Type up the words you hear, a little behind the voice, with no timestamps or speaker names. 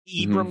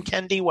Ibram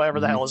Kendi, whatever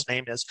the hell his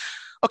name is.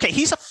 Okay,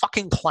 he's a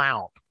fucking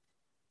clown.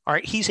 All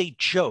right, he's a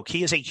joke.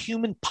 He is a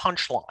human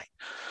punchline.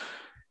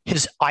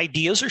 His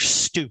ideas are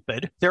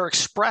stupid. They're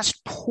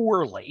expressed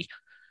poorly.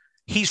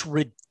 He's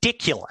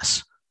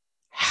ridiculous.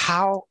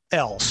 How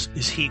else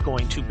is he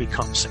going to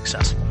become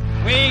successful?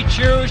 We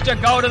choose to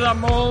go to the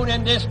moon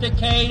in this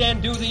decade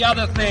and do the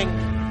other thing,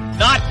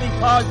 not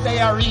because they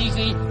are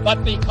easy,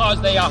 but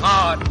because they are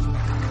hard.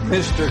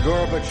 Mr.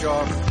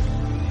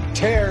 Gorbachev,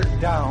 tear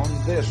down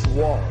this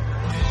wall.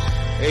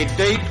 A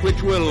date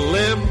which will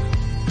live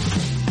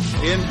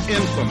in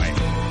infamy.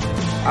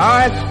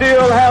 I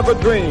still have a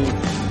dream.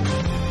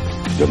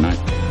 Good night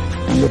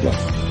and good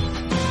luck.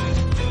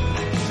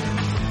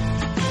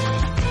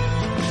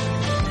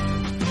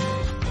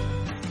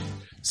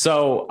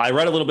 So I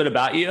read a little bit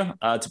about you.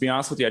 To be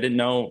honest with you, I didn't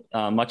know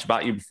much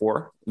about you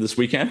before this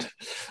weekend.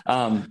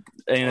 And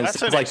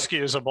that's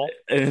inexcusable.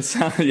 It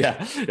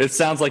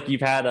sounds like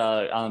you've had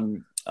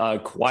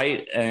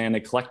quite an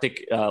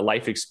eclectic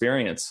life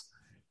experience,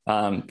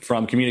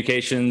 from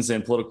communications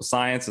and political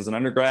science as an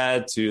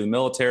undergrad to the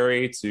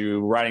military to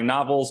writing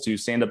novels to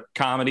stand-up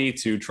comedy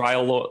to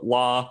trial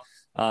law.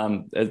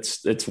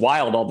 It's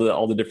wild,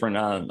 all the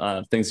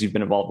different things you've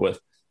been involved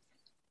with.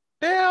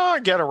 Yeah, I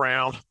get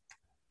around.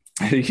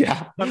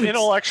 Yeah. I'm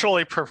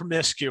intellectually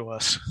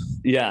promiscuous.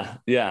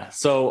 Yeah.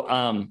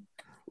 So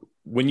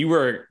when you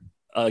were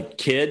a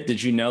kid,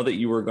 did you know that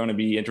you were going to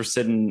be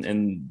interested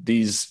in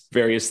these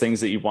various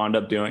things that you wound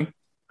up doing?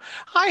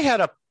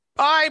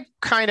 I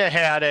kind of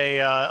had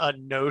a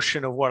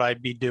notion of what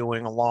I'd be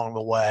doing along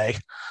the way.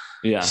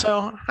 Yeah.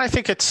 So I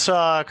think it's,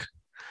 I'm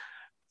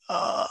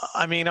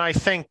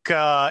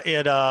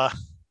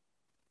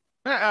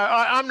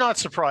not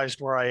surprised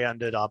where I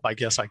ended up, I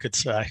guess I could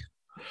say.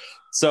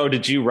 So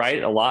did you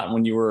write a lot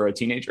when you were a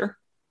teenager?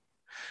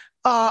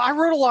 I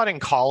wrote a lot in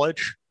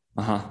college.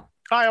 Uh-huh.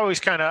 I always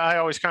kind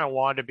of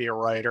wanted to be a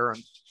writer,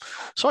 and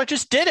so I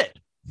just did it.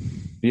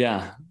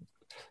 Yeah.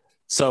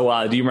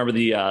 So do you remember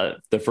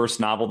the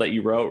first novel that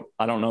you wrote?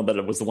 I don't know that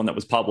it was the one that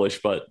was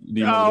published, but do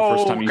you remember the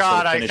first time you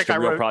finished a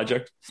real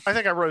project? I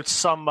think I wrote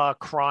some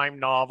crime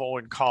novel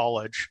in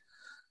college.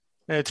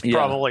 It's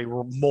probably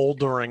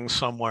moldering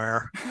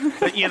somewhere.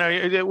 But,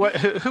 it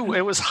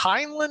was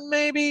Heinlein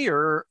maybe,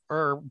 or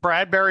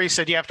Bradbury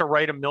said you have to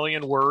write 1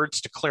 million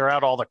words to clear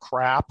out all the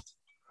crap.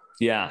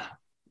 Yeah.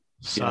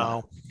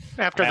 So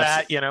after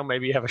that,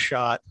 maybe you have a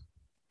shot.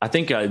 I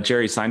think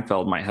Jerry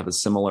Seinfeld might have a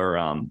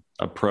similar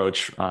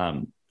approach.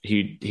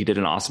 He did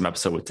an awesome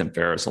episode with Tim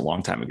Ferriss a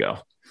long time ago,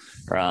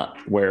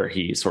 where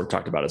he sort of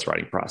talked about his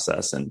writing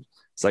process. And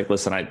it's like,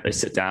 listen, I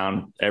sit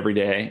down every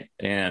day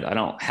and I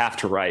don't have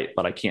to write,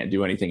 but I can't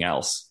do anything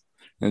else.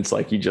 And it's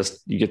like, you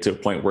get to a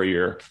point where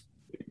you're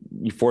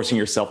forcing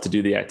yourself to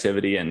do the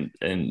activity and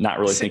not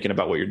really thinking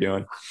about what you're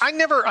doing. I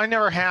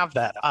never have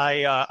that.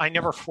 I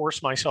never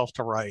force myself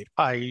to write.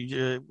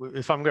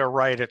 If I'm going to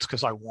write, it's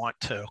because I want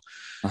to.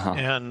 Uh-huh.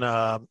 And,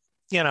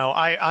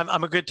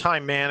 I'm a good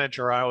time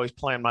manager. I always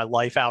plan my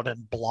life out in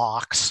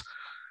blocks.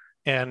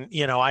 And,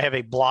 I have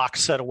a block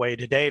set away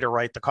today to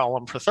write the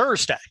column for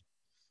Thursday.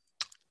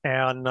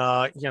 And,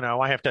 I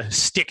have to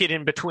stick it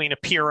in between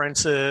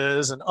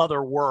appearances and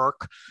other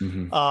work.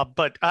 Mm-hmm.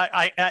 But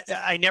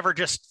I never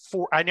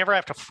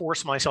have to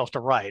force myself to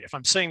write. If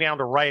I'm sitting down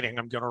to writing,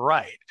 I'm going to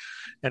write.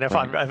 And if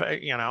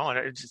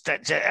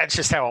that's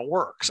just how it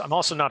works. I'm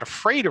also not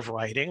afraid of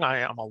writing.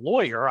 I'm a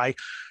lawyer. I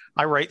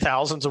write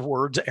thousands of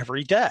words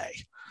every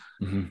day.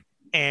 Mm-hmm.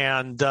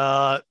 And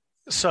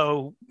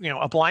so,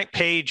 a blank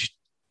page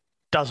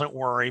doesn't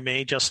worry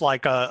me, just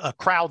like a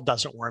crowd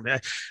doesn't worry me.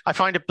 I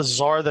find it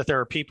bizarre that there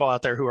are people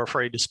out there who are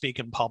afraid to speak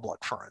in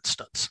public, for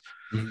instance.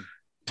 Mm-hmm.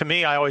 To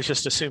me, I always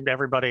just assumed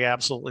everybody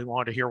absolutely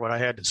wanted to hear what I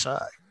had to say.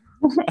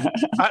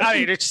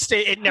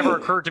 It never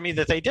occurred to me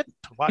that they didn't.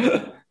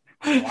 Why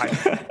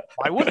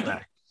wouldn't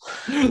they?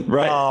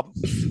 Right.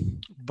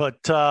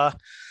 But the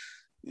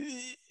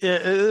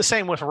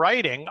same with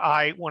writing.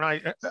 When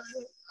I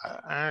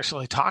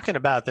actually talking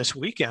about this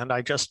weekend,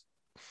 I just,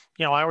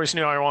 I always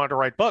knew I wanted to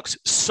write books,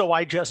 so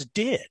I just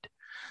did,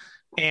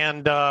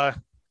 and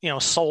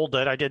sold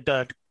it.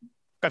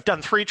 I've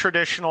done 3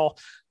 traditional,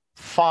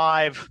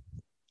 5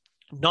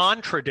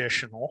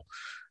 non-traditional.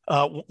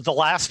 The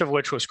last of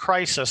which was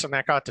Crisis, and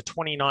that got to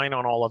 29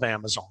 on all of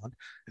Amazon.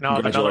 And I'll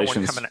have another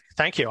one coming.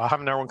 Thank you. I'll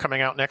have another one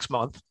coming out next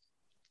month.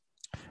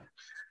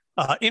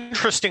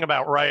 Interesting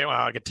about writing. Well,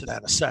 I'll get to that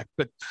in a sec,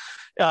 but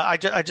I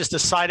just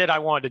decided I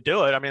wanted to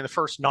do it. I mean, the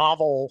first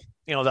novel,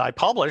 that I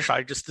published,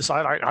 I just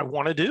decided I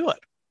want to do it.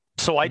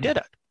 So I did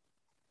it.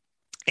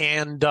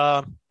 And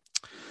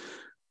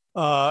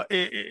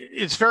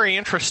it's very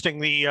interesting.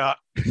 The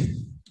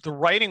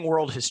writing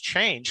world has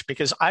changed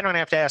because I don't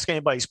have to ask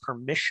anybody's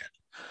permission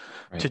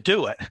to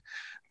do it.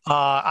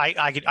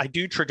 I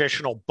do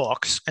traditional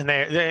books, and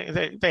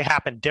they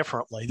happen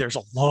differently. There's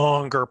a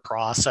longer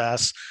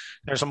process.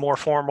 There's a more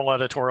formal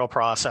editorial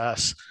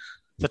process.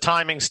 The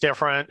timing's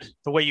different.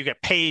 The way you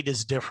get paid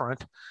is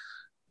different.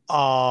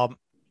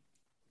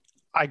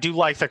 I do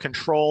like the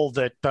control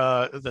that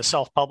the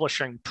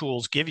self-publishing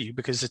tools give you,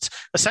 because it's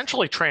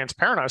essentially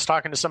transparent. I was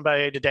talking to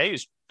somebody today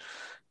who's,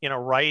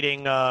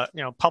 writing,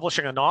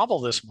 publishing a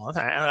novel this month,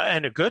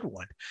 and a good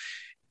one.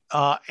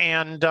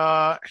 And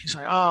he's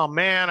like, "Oh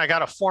man, I got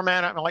to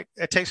format it." And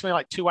it takes me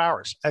like 2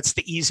 hours. That's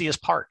the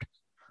easiest part.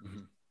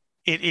 Mm-hmm.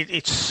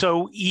 It's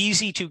so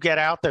easy to get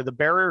out there. The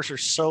barriers are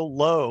so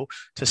low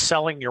to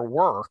selling your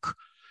work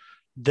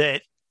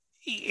that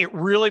it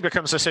really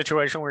becomes a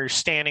situation where you're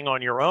standing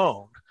on your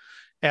own,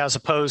 as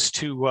opposed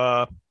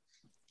to,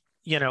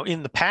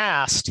 in the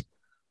past.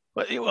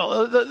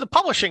 Well, the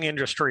publishing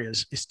industry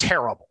is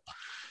terrible.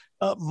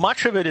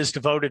 Much of it is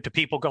devoted to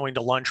people going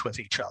to lunch with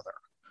each other.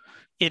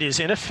 It is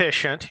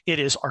inefficient. It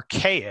is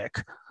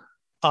archaic.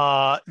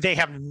 They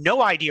have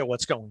no idea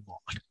what's going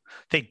on.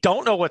 They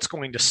don't know what's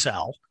going to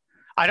sell.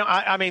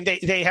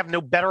 They have no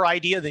better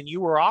idea than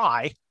you or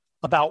I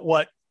about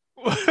what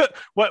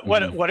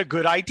a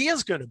good idea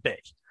is going to be.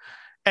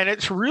 And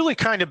it's really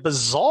kind of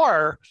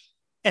bizarre.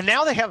 And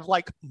now they have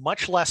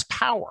much less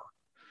power,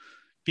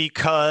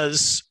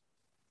 because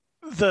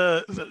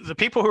the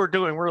people who are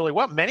doing really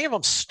well, many of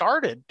them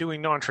started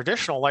doing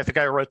non-traditional, like the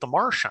guy who wrote The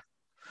Martian.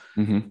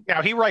 Mm-hmm.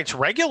 Now he writes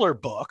regular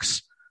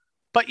books,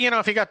 but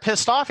if he got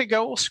pissed off, he'd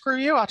go, "Well, screw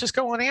you. I'll just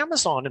go on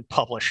Amazon and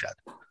publish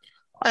it.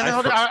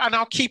 And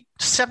I'll keep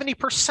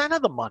 70%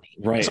 of the money,"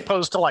 right, as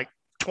opposed to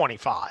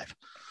 25.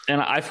 And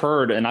I've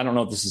heard, and I don't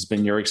know if this has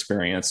been your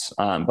experience,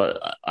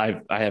 but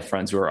I have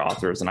friends who are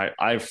authors, and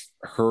I've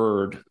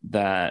heard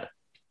that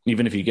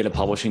even if you get a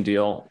publishing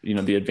deal,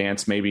 the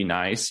advance may be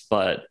nice,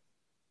 but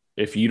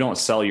if you don't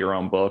sell your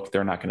own book,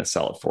 they're not going to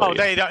sell it for you.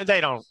 Oh,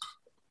 they don't.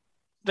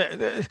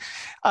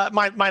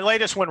 My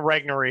latest one,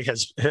 Regnery,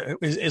 is a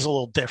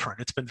little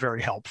different. It's been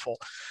very helpful.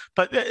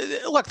 But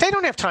look, they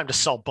don't have time to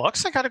sell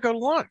books. They got to go to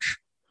lunch.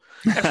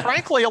 And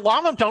frankly, a lot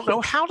of them don't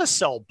know how to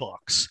sell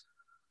books.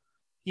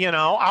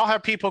 I'll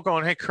have people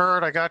going, "Hey,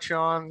 Kurt, I got you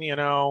on,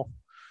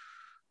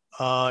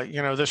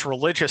 this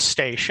religious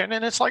station."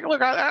 And it's like,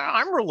 look,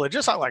 I'm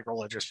religious. I like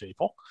religious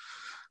people.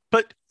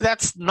 But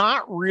that's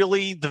not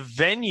really the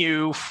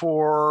venue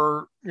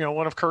for,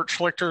 one of Kurt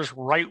Schlichter's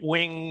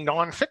right-wing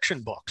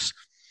nonfiction books.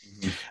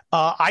 Mm-hmm.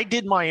 I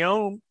did my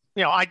own,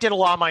 I did a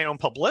lot of my own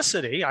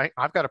publicity.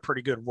 I've got a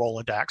pretty good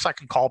Rolodex. I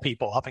can call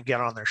people up and get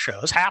on their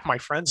shows. Half my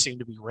friends seem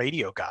to be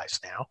radio guys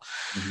now.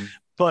 Mm-hmm.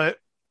 But,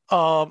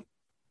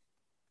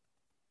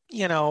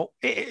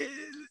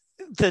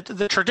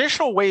 the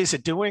traditional ways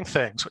of doing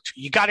things, which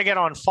you got to get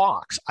on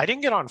Fox. I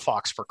didn't get on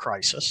Fox for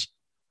Crisis.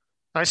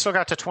 I still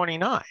got to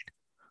 29.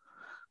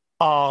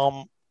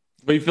 But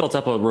you've built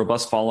up a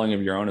robust following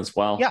of your own as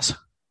well. Yes.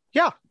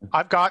 Yeah.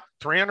 I've got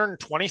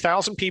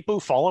 320,000 people who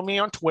follow me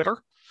on Twitter,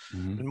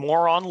 mm-hmm, and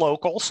more on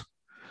Locals,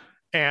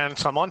 and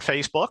some on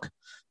Facebook,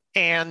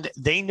 and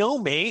they know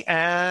me.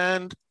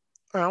 And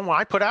when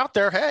I put out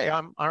there, "Hey,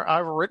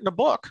 I've written a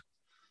book,"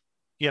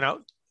 a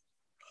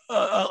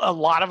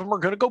lot of them are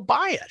going to go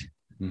buy it.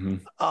 Mm-hmm.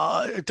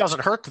 It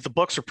doesn't hurt that the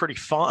books are pretty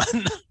fun.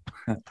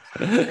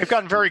 They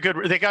got very good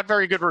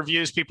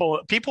reviews. People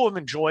have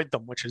enjoyed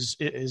them, which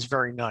is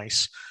very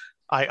nice.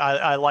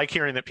 I like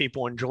hearing that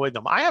people enjoyed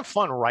them. I have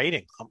fun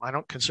writing them. I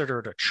don't consider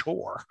it a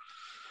chore.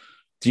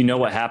 Do you know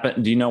what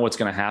happened? Do you know what's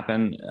going to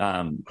happen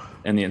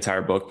in the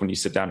entire book when you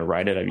sit down to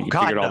write it? Have you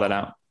figured all that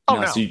out?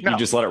 So you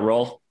just let it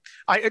roll?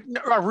 I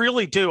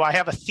really do. I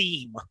have a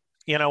theme,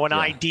 an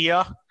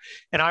idea.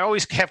 And I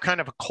always have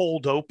kind of a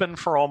cold open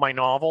for all my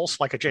novels,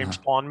 like a James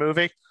Bond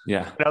movie.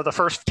 Yeah. The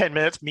first 10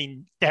 minutes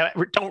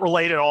don't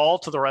relate at all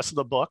to the rest of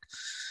the book.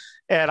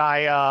 And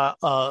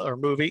or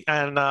movie.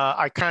 And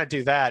I kind of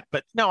do that.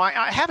 But no,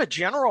 I have a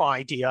general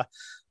idea,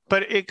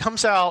 but it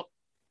comes out,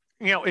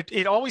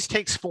 it always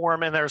takes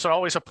form, and there's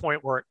always a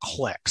point where it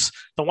clicks.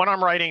 The one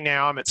I'm writing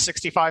now, I'm at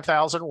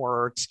 65,000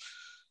 words.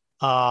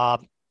 I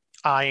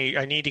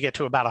need to get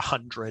to about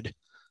 100.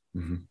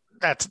 Mm-hmm.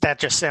 That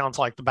just sounds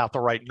like about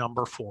the right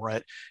number for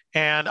it.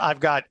 And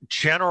I've got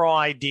general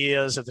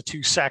ideas of the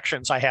two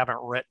sections I haven't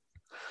written.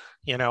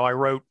 I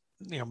wrote,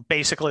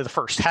 basically the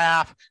first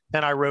half,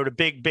 then I wrote a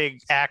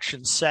big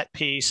action set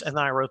piece, and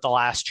then I wrote the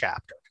last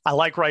chapter. I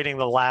like writing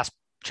the last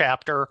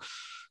chapter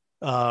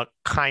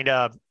kind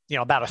of,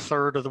 about a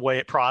third of the way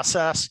it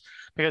process,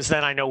 because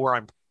then I know where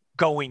I'm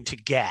going to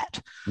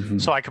get. Mm-hmm.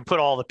 So I can put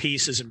all the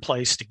pieces in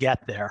place to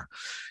get there.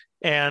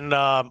 And,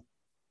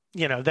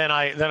 then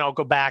I'll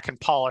go back and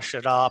polish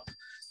it up.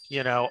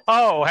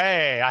 Oh,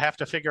 hey, I have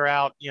to figure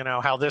out,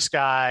 how this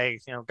guy,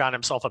 got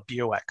himself a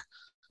Buick.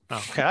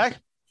 Okay.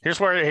 Here's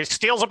where he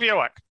steals a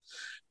Buick.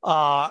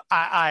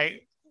 I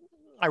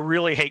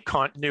really hate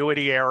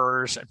continuity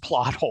errors and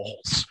plot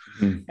holes,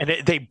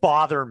 and they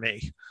bother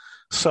me.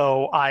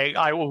 So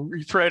I will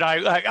rethread.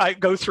 I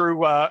go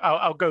through.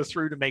 I'll go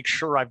through to make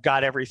sure I've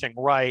got everything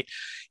right.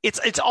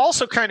 It's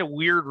also kind of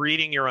weird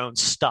reading your own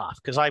stuff,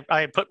 because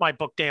I put my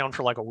book down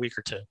for like a week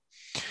or two,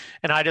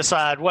 and I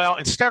decide, well,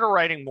 instead of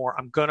writing more,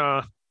 I'm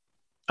gonna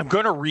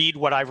read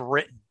what I've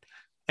written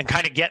and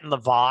kind of get in the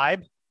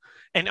vibe.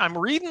 And I'm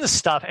reading the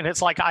stuff, and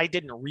it's like I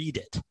didn't read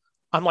it.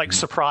 I'm like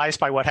surprised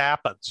by what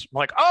happens. I'm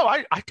like, oh,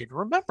 I didn't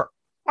remember.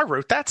 I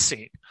wrote that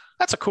scene.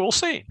 That's a cool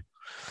scene.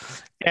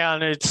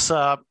 And it's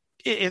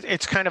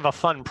kind of a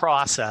fun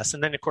process.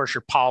 And then, of course,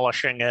 you're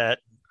polishing it.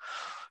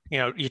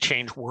 You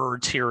change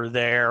words here or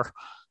there,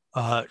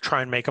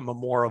 try and make them a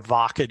more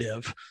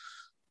evocative.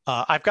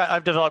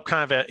 I've developed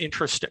kind of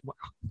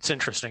it's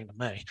interesting to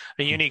me,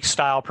 a unique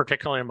style,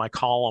 particularly in my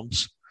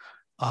columns.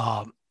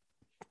 And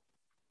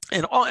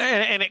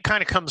it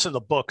kind of comes in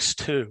the books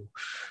too.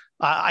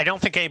 I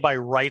don't think anybody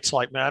writes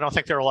like me. I don't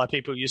think there are a lot of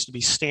people who used to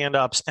be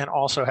stand-ups and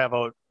also have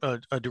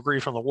a degree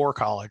from the War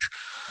College.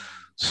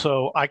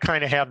 So I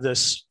kind of have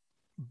this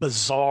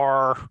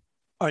bizarre,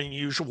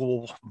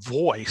 unusual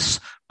voice,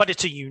 but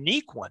it's a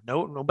unique one.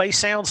 Nobody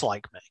sounds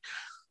like me.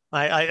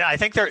 I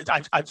think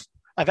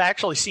I've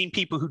actually seen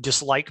people who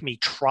dislike me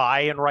try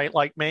and write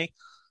like me,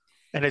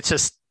 and it's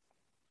just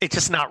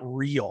not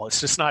real.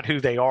 It's just not who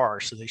they are,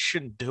 so they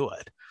shouldn't do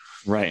it.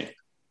 Right.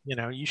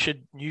 You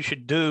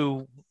should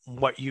do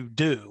what you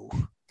do.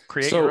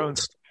 Create your own.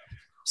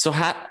 So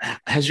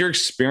has your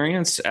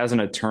experience as an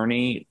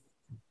attorney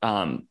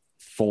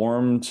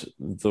formed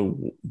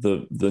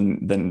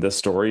the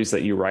stories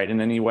that you write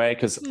in any way?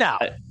 Because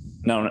not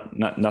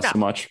so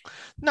much.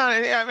 No,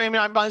 I mean,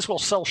 I might as well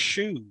sell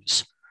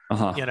shoes.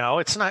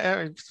 It's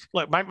not.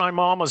 Look, my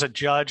mom was a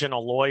judge and a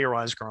lawyer when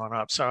I was growing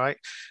up, so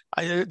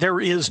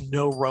there is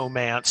no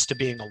romance to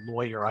being a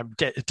lawyer. I'm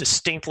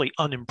distinctly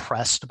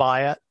unimpressed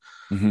by it.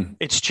 Mm-hmm.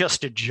 It's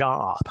just a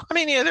job. I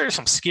mean, there's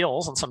some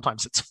skills, and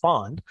sometimes it's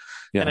fun.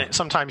 Yeah. And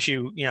sometimes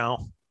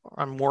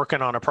I'm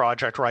working on a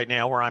project right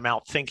now where I'm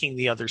out thinking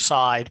the other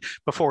side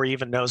before he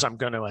even knows I'm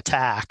going to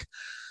attack.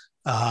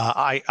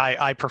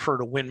 I prefer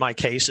to win my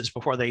cases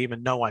before they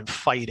even know I'm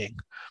fighting.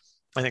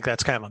 I think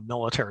that's kind of a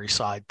military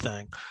side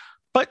thing.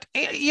 But,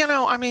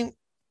 I mean,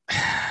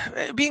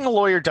 being a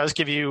lawyer does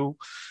give you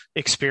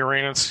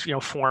experience,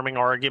 forming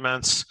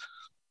arguments,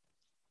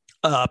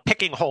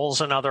 picking holes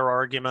in other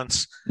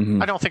arguments.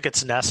 Mm-hmm. I don't think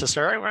it's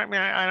necessary. I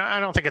mean, I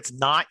don't think it's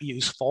not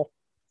useful.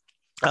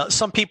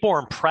 Some people are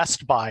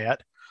impressed by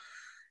it.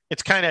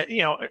 It's kind of,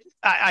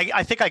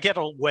 I think I get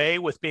away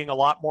with being a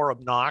lot more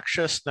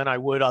obnoxious than I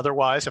would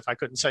otherwise if I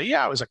couldn't say,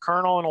 yeah, I was a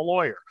colonel and a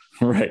lawyer.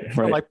 Right.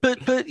 Like,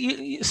 but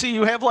you see,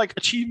 you have like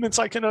achievements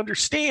I can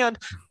understand.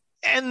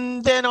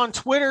 And then on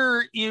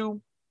Twitter,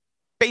 you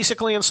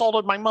basically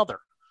insulted my mother.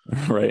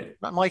 Right.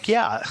 I'm like,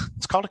 yeah,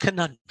 it's called a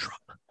conundrum.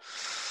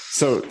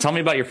 So tell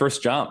me about your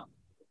first job.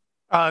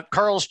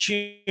 Carl's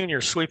Jr.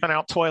 sweeping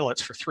out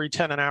toilets for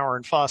 $3.10 an hour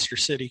in Foster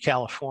City,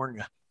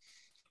 California.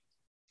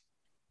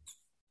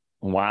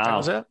 Wow. That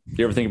was it. Do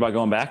you ever think about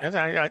going back?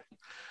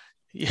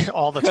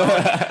 All the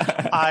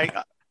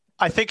time.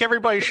 I think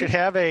everybody should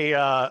have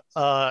I'm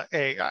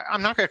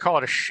not going to call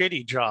it a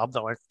shitty job,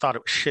 though I thought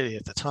it was shitty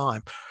at the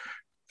time.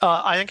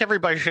 I think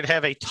everybody should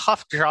have a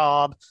tough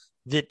job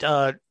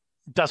that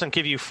doesn't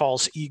give you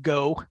false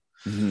ego.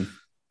 Mm-hmm.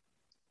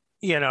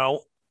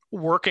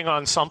 Working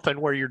on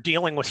something where you're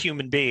dealing with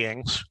human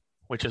beings,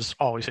 which is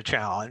always a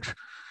challenge,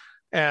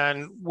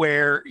 and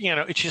where,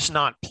 it's just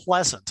not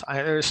pleasant.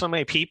 There's so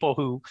many people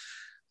who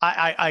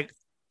I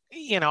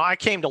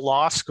came to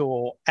law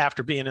school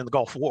after being in the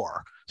Gulf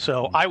War.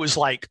 So I was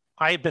like,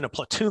 I had been a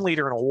platoon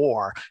leader in a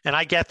war, and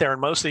I get there and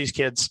most of these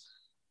kids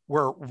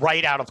were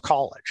right out of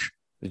college.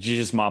 Did you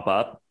just mop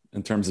up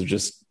in terms of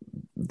just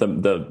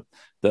the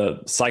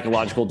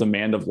psychological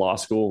demand of law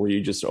school? Were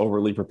you just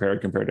overly prepared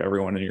compared to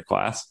everyone in your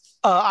class?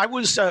 I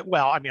was, I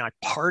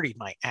partied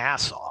my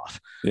ass off.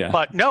 Yeah.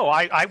 But no,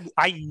 I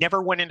never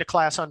went into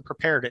class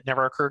unprepared. It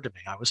never occurred to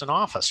me. I was an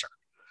officer.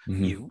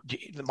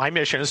 Mm-hmm. My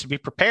mission is to be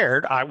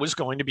prepared. I was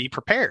going to be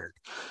prepared.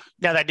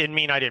 Now, that didn't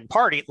mean I didn't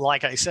party.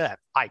 Like I said,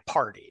 I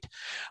partied.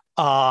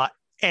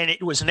 And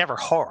it was never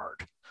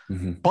hard.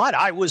 Mm-hmm. But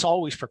I was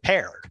always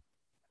prepared.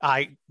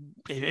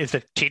 If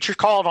the teacher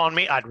called on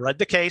me, I'd read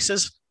the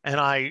cases, and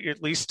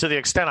at least to the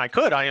extent I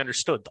could, I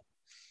understood them.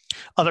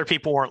 Other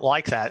people weren't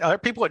like that. Other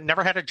people had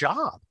never had a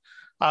job.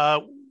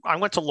 I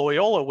went to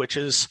Loyola, which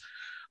is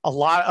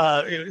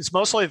it's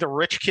mostly the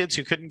rich kids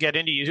who couldn't get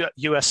into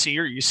USC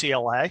or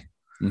UCLA.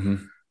 Mm-hmm.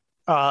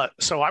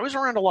 So I was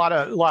around a lot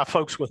of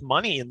folks with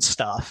money and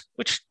stuff,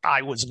 which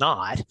I was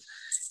not.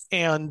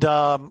 And,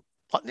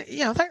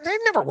 they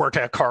never worked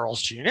at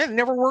Carl's Jr. They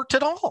never worked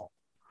at all.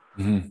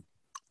 Mm-hmm.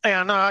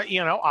 And,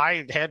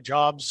 I had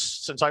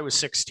jobs since I was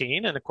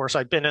 16. And of course,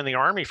 I'd been in the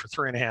Army for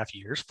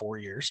 4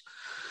 years,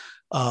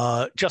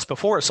 just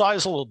before. So I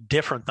was a little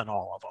different than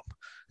all of them.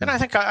 And I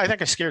think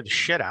I scared the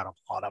shit out of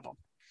a lot of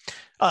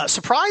them.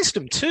 Surprised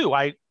them too.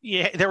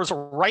 There was a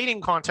writing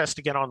contest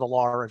to get on the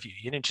law review.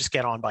 You didn't just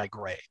get on by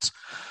grades.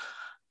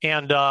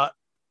 And,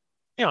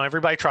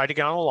 everybody tried to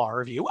get on the law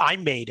review. I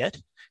made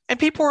it. And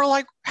people were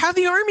like, how'd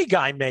the Army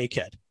guy make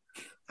it?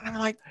 And I'm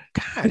like,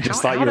 God, I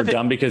just thought you were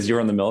dumb because you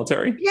were in the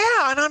military.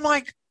 Yeah. And I'm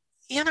like,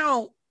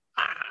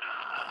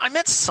 I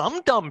met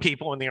some dumb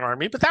people in the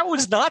Army, but that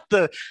was not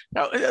the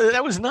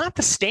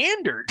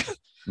standard,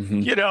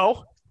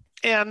 mm-hmm.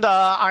 And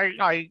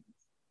I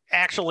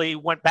actually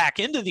went back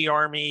into the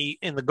Army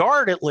in the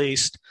Guard, at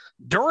least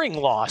during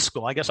law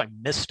school. I guess I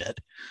missed it.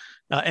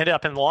 Ended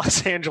up in the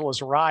Los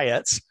Angeles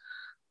riots.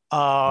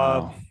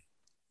 Wow.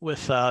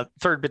 with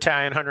 3rd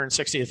Battalion,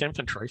 160th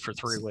Infantry for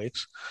 3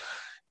 weeks.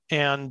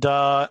 And,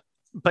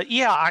 but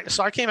yeah,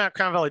 so I came out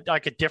kind of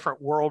like a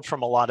different world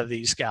from a lot of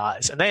these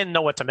guys, and they didn't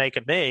know what to make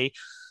of me.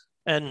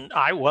 And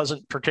I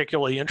wasn't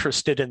particularly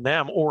interested in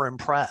them or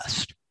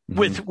impressed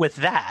with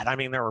that. I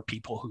mean, there were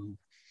people who,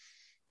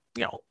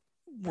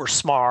 were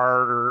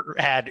smart or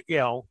had,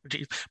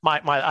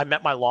 I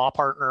met my law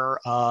partner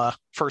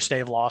first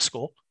day of law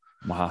school.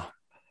 Wow.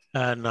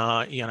 And,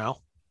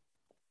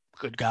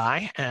 good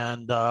guy.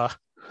 And, I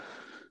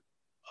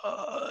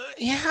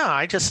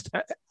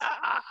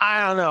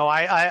don't know.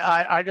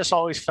 I just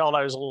always felt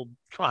I was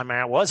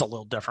I was a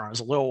little different. I was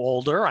a little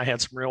older. I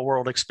had some real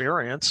world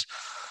experience,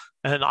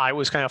 and I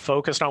was kind of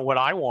focused on what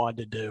I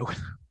wanted to do.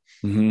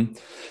 Mm-hmm.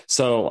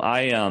 So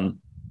I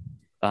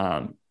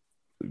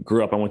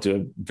grew up, I went to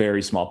a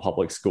very small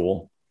public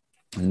school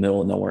in the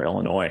middle of nowhere,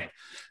 Illinois.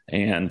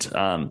 And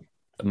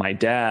my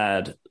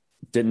dad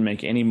didn't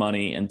make any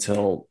money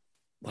until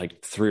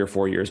like 3 or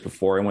 4 years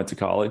before I went to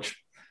college.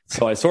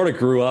 So I sort of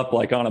grew up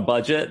like on a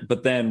budget,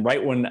 but then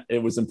right when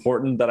it was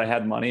important that I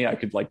had money, I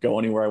could like go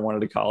anywhere I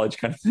wanted to college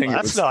kind of thing. Well,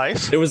 that's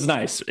nice. It was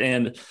nice.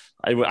 And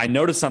I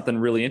noticed something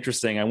really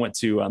interesting. I went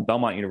to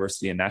Belmont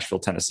University in Nashville,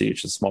 Tennessee,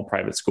 which is a small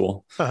private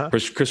school,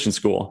 Christian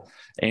school.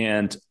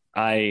 And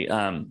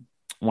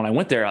when I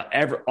went there,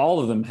 all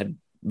of them had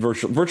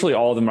virtually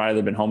all of them had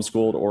either been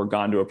homeschooled or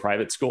gone to a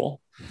private school.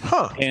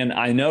 And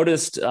I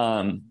noticed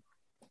that,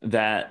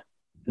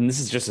 and this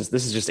is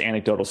just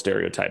anecdotal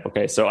stereotype.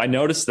 Okay. So I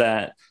noticed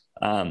that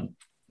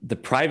the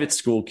private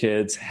school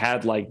kids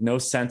had like no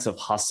sense of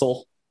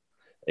hustle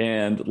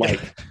and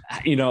like,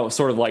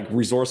 sort of like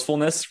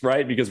resourcefulness,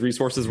 right? Because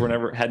resources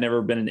had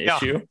never been an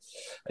issue.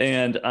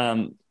 And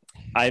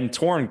I'm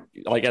torn,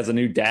 like as a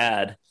new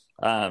dad,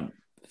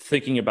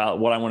 thinking about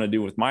what I want to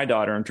do with my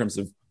daughter in terms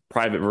of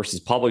private versus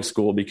public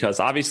school,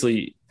 because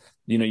obviously,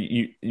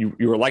 you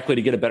are likely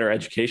to get a better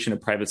education in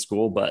private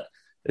school, but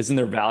isn't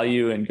there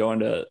value in going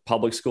to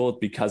public school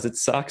because it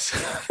sucks?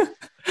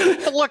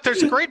 Look,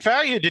 there's great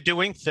value to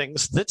doing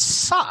things that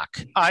suck.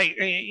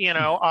 I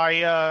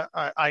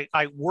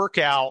work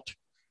out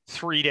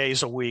 3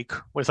 days a week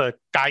with a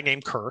guy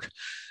named Kurt,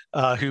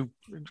 who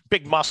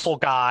big muscle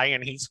guy,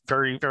 and he's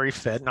very, very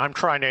fit. And I'm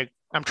trying to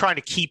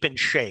keep in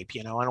shape.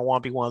 I don't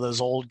want to be one of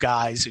those old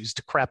guys who's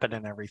decrepit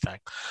and everything.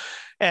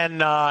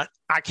 And I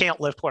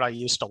can't lift what I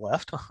used to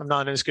lift. I'm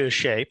not in as good a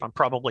shape. I'm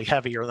probably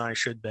heavier than I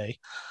should be.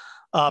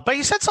 But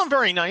he said something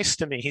very nice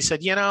to me. He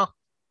said, you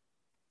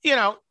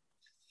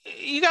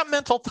got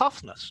mental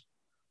toughness.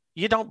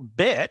 You don't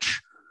bitch.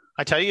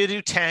 I tell you to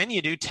do 10,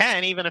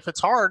 even if it's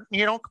hard.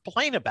 You don't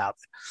complain about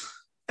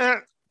it.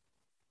 And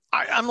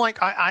I'm like,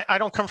 I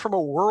don't come from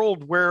a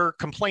world where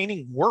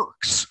complaining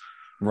works.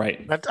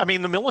 Right. I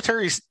mean, the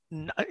military's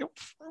not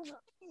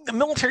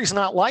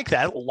like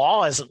that.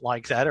 Law isn't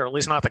like that, or at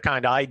least not the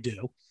kind I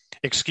do.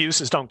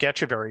 Excuses don't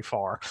get you very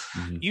far.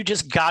 Mm-hmm. You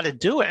just got to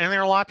do it. And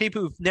there are a lot of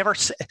people who've never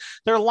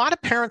there are a lot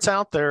of parents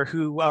out there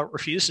who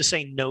refuse to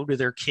say no to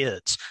their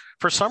kids.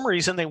 For some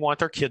reason, they want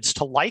their kids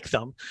to like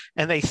them.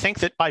 And they think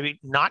that by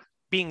not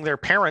being their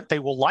parent, they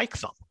will like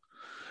them.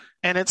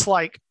 And it's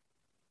like,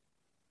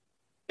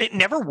 it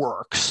never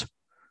works.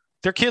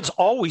 Their kids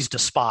always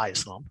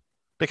despise them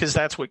because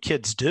that's what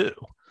kids do.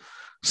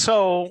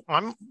 So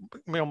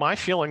my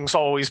feeling's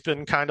always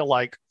been kind of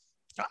like,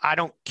 I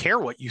don't care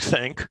what you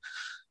think.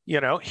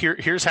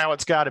 Here's how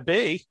it's got to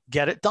be.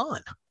 Get it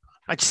done.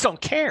 I just don't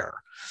care.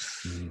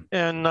 Mm-hmm.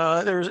 And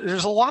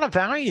there's a lot of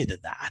value to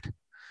that.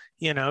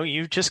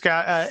 You've just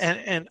got,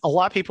 and a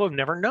lot of people have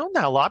never known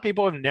that. A lot of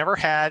people have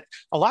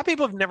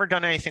never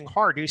done anything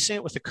hard. You see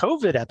it with the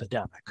COVID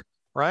epidemic,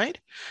 right?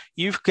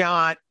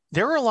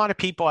 There are a lot of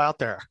people out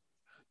there,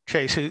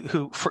 Chase,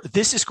 who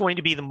this is going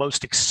to be the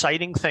most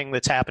exciting thing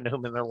that's happened to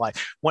them in their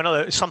life.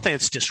 Something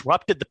that's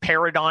disrupted the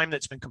paradigm,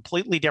 that's been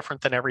completely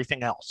different than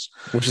everything else.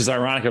 Which is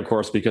ironic, of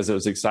course, because it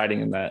was exciting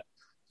in that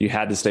you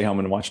had to stay home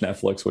and watch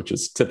Netflix, which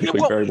is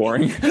typically very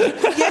boring.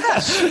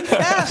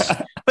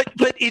 Yes.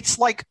 But it's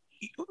like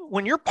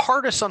when you're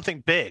part of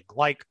something big,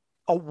 like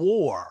a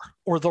war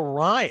or the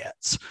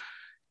riots,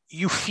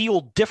 you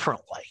feel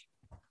differently.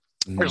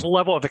 Mm-hmm. There's a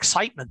level of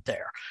excitement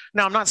there.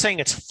 Now, I'm not saying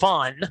it's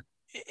fun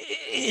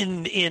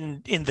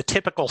in the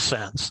typical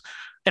sense,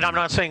 and I'm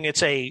not saying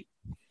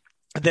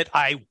that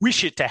I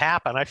wish it to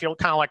happen. I feel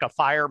kind of like a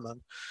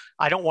fireman.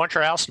 I don't want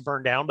your house to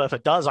burn down, but if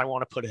it does, I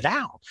want to put it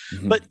out.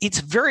 Mm-hmm. But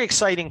it's a very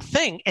exciting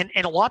thing, and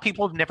a lot of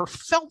people have never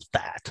felt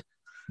that.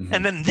 Mm-hmm.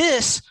 And then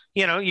this,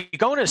 you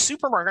go into a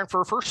supermarket and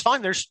for the first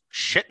time, there's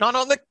shit not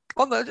on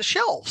the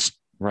shelves,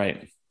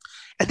 right?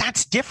 And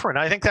that's different.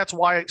 I think that's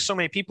why so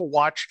many people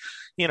watch,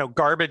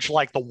 garbage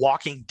like The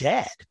Walking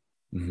Dead.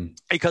 Mm-hmm.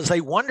 Because they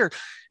wonder,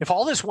 if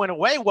all this went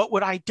away, what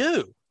would I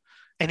do?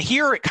 And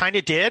here it kind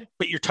of did,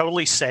 but you're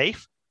totally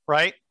safe,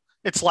 right?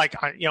 It's like,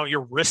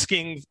 you're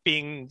risking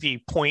being the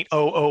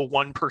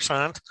 0.001%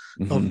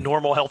 mm-hmm. of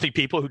normal, healthy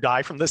people who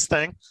die from this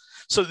thing.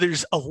 So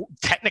there's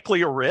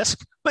technically a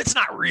risk, but it's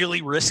not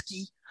really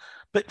risky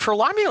But for a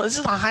lot of people, this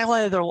is a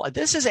highlight of their life.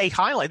 This is a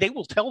highlight. They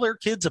will tell their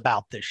kids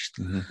about this.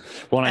 Mm-hmm.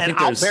 Well, and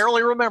I'll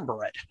barely remember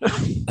it.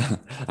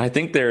 I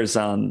think there's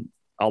some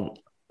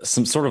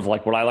sort of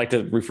like what I like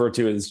to refer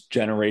to as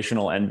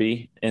generational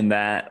envy in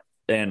that.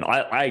 And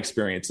I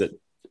experience it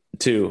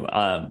too.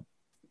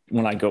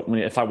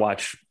 If I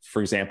watch,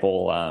 for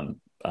example,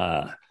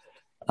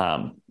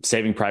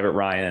 Saving Private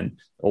Ryan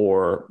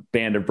or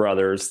Band of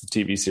Brothers, the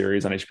TV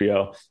series on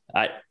HBO,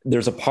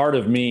 there's a part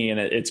of me, and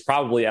it's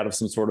probably out of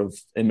some sort of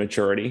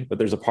immaturity, but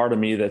there's a part of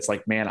me that's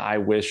like, man, I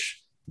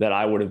wish that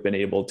I would have been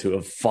able to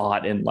have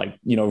fought in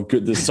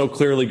this so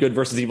clearly good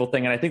versus evil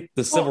thing. And I think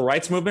the civil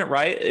rights movement,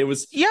 right? It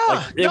was,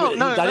 I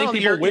think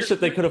people wish that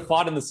they could have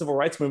fought in the civil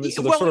rights movement.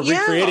 So they're sort of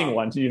recreating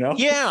one,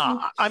 Yeah.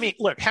 I mean,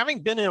 look,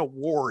 having been in a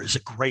war is a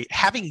great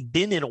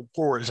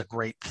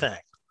thing.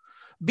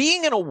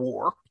 Being in a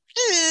war,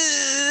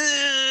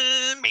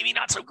 maybe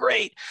not so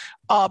great.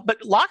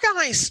 But a lot of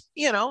guys,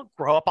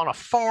 grow up on a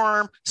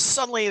farm.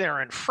 Suddenly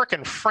they're in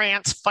frickin'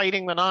 France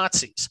fighting the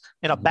Nazis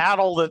in a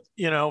battle that,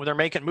 they're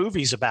making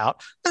movies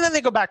about. And then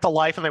they go back to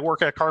life and they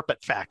work at a carpet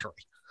factory.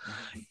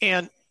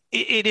 And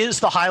it is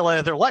the highlight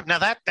of their life. Now,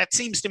 that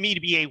seems to me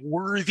to be a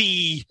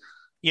worthy,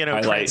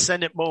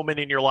 transcendent moment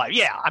in your life.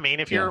 Yeah. I mean,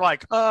 if you're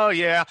like, oh,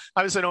 yeah,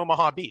 I was in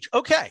Omaha Beach.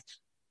 Okay.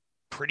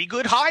 Pretty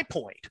good high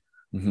point.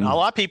 Mm-hmm. A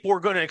lot of people are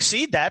going to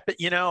exceed that, but,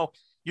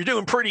 you're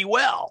doing pretty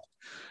well.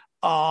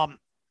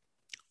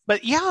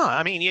 But yeah,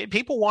 I mean,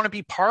 people want to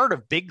be part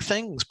of big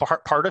things,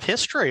 part of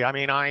history. I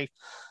mean, I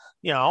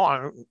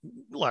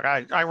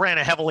ran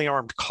a heavily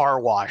armed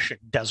car wash in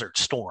Desert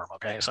Storm.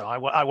 Okay. So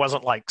I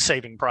wasn't like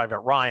Saving Private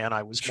Ryan.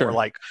 I was more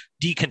like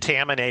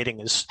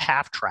decontaminating his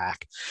half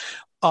track.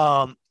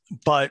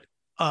 But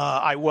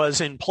I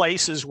was in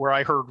places where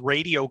I heard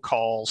radio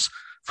calls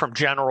from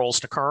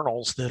generals to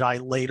colonels that I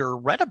later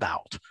read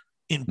about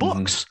in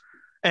books. Mm-hmm.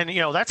 And,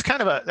 that's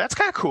kind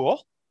of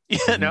cool.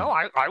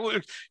 I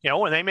would,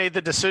 when they made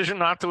the decision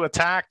not to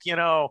attack,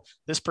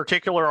 this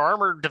particular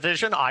armored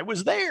division, I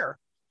was there.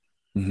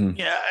 Mm-hmm.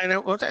 Yeah. And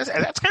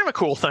that's kind of a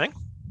cool thing.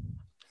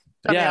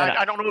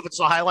 I don't know if it's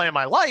the highlight of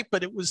my life,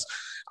 but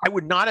I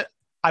would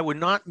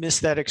not miss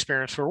that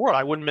experience for the world.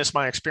 I wouldn't miss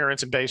my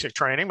experience in basic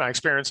training, my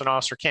experience in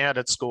officer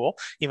candidate school,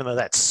 even though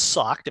that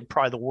sucked and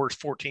probably the worst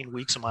 14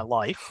 weeks of my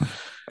life.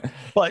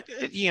 But,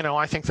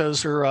 I think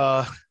those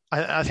are,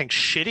 I think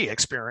shitty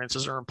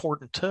experiences are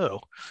important too.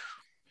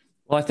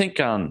 Well, I think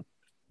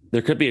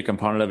there could be a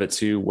component of it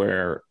too,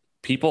 where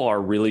people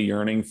are really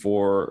yearning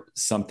for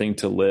something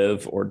to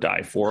live or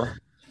die for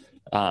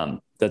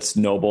that's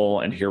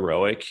noble and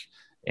heroic.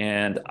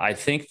 And I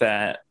think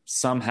that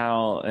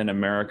somehow in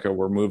America,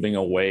 we're moving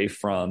away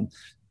from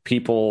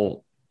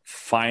people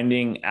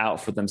finding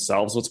out for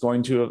themselves what's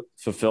going to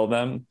fulfill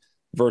them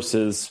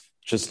versus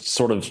just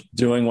sort of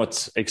doing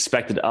what's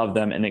expected of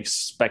them and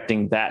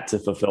expecting that to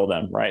fulfill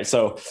them. Right.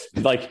 So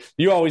like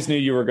you always knew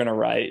you were going to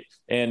write,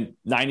 and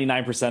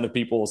 99% of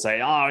people will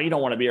say, oh, you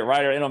don't want to be a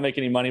writer. They don't make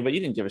any money, but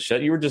you didn't give a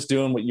shit. You were just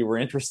doing what you were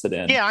interested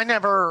in. Yeah. I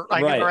never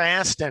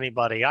asked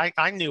anybody.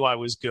 I knew I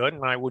was good,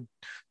 and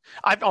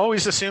I've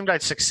always assumed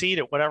I'd succeed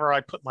at whatever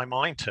I put my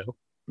mind to.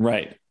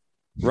 Right.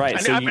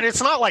 Right. I mean,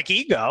 it's not like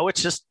ego.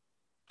 It's just,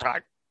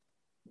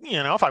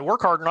 if I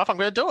work hard enough, I'm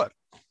going to do it.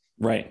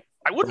 Right.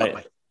 I wouldn't.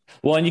 Right.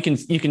 Well, and you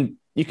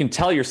can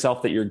tell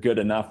yourself that you're good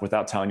enough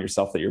without telling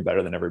yourself that you're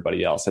better than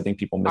everybody else. I think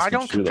people misconstrue.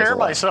 I don't compare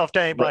myself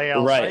to anybody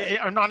else. Right.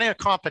 I'm not in a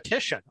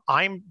competition.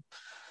 I'm,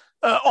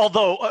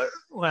 look,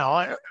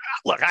 I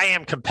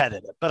am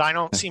competitive, but I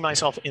don't see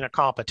myself in a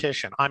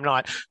competition. I'm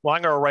not,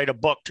 I'm going to write a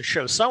book to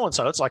show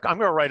so-and-so. It's like, I'm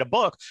going to write a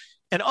book,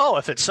 and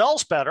if it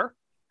sells better,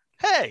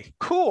 hey,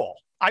 cool,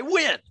 I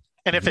win.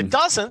 And if it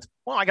doesn't,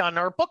 well, I got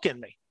another book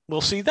in me.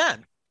 We'll see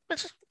then.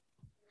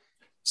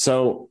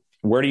 So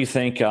where do you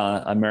think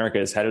America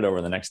is headed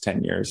over the next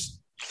 10 years?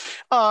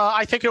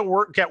 I think it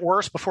will get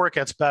worse before it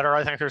gets better.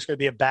 I think there's going to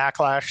be a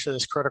backlash to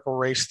this critical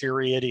race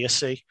theory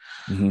idiocy.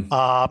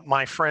 Mm-hmm.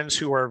 My friends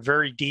who are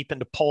very deep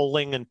into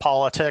polling and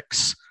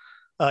politics,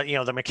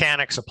 the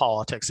mechanics of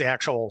politics, the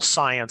actual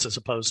science as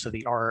opposed to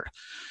the art,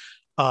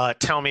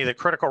 tell me that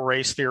critical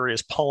race theory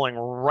is polling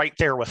right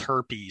there with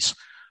herpes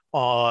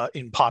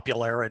in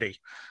popularity.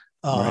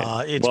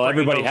 Right. Well,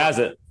 everybody has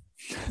it.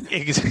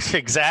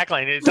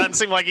 Exactly. And it doesn't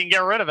seem like you can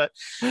get rid of it.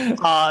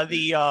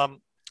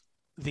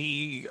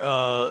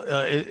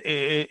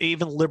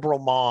 Even liberal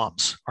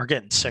moms are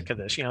getting sick of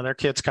this. Their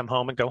kids come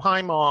home and go,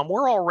 "Hi, Mom,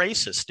 we're all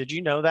racist. Did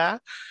you know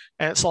that?"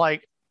 And it's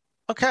like,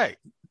 okay.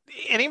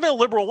 And even a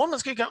liberal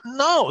woman's going to go,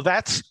 "No,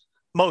 that's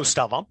most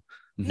of them.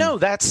 Mm-hmm. No,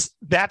 that's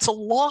a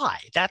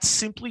lie. That's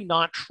simply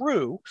not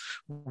true.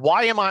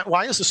 Why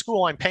is the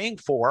school I'm paying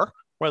for,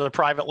 whether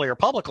privately or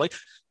publicly,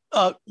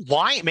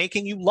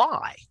 making you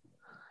lie?"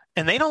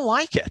 And they don't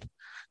like it.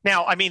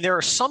 Now, I mean, there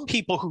are some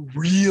people who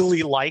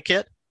really like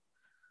it.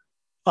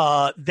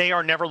 They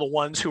are never the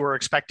ones who are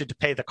expected to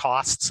pay the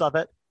costs of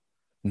it.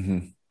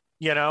 Mm-hmm.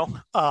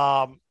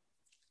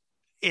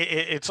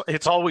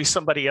 It's always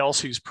somebody else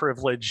who's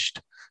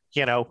privileged,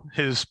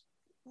 who's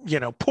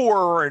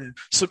poorer and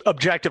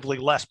objectively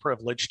less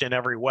privileged in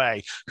every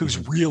way,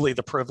 who's really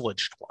the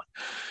privileged one.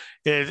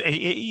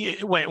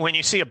 When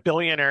you see a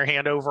billionaire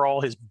hand over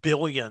all his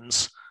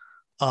billions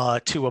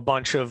to a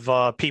bunch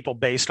of people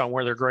based on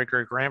where their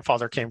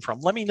great-great-grandfather came from,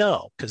 let me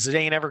know, because it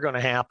ain't ever going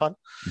to happen.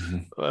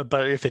 Mm-hmm.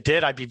 But if it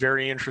did, I'd be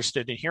very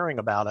interested in hearing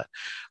about it.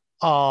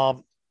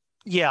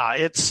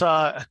 It's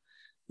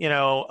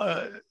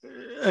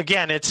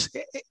again, it's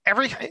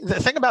everything. The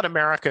thing about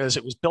America is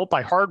it was built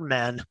by hard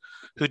men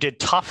who did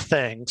tough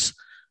things,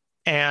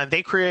 and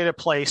they created a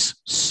place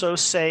so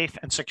safe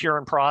and secure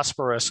and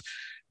prosperous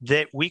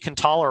that we can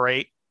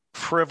tolerate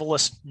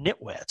frivolous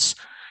nitwits.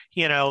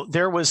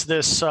 There was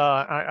this,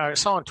 I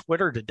saw on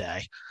Twitter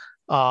today,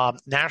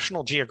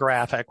 National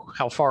Geographic,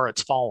 how far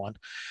it's fallen,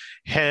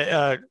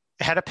 had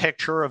a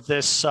picture of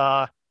this,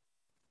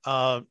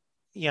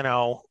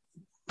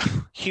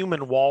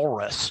 human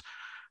walrus.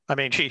 I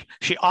mean, she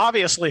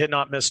obviously had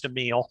not missed a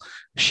meal,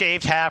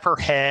 shaved half her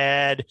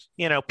head,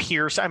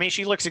 pierced. I mean,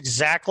 she looks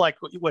exactly like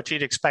what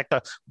you'd expect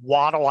to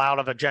waddle out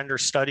of a gender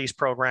studies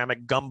program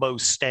at Gumbo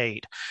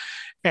State.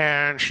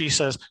 And she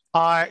says,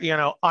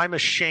 I'm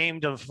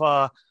ashamed of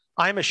the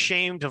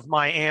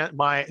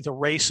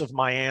race of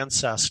my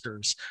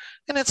ancestors.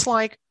 And it's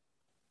like,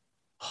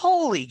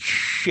 holy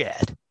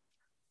shit.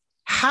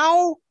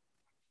 How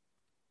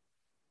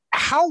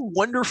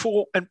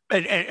wonderful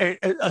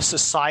a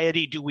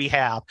society do we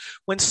have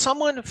when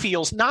someone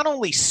feels not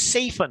only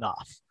safe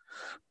enough,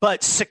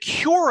 but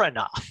secure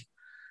enough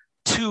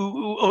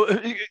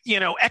to,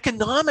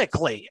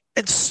 economically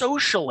and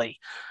socially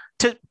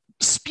to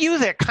spew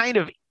that kind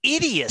of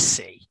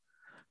idiocy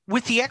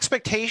with the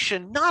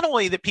expectation not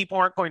only that people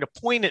aren't going to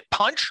point and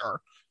punch her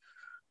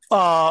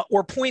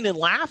or point and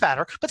laugh at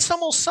her, but some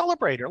will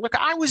celebrate her. Look,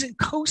 I was in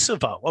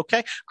Kosovo,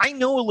 okay? I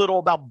know a little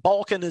about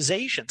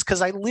Balkanizations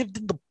because I lived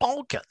in the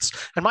Balkans.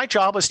 And my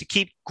job was to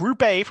keep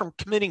Group A from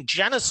committing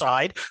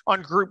genocide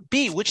on Group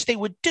B, which they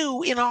would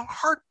do in a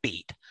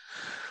heartbeat.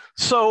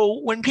 So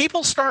when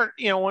people start,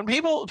 when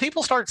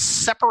people start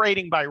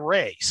separating by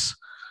race,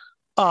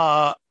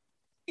 I've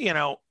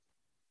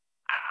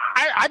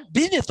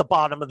been at the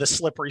bottom of the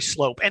slippery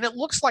slope, and it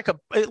looks like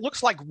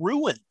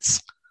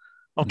ruins.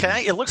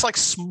 Okay, it looks like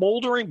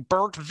smoldering,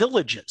 burnt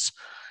villages,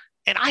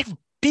 and I've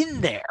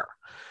been there.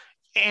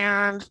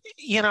 And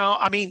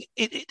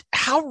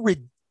how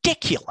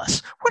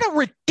ridiculous! What a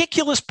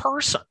ridiculous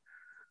person!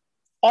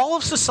 All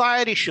of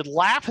society should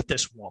laugh at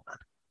this woman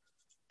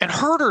and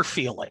hurt her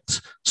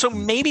feelings. So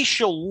maybe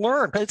she'll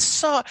learn. But it's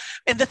so.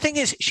 And the thing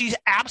is, she's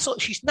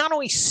not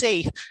only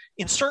safe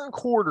in certain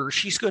quarters,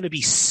 she's going to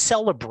be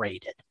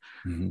celebrated.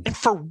 Mm-hmm. And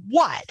for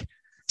what?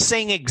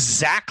 Saying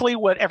exactly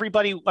what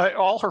everybody,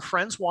 all her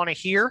friends want to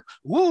hear.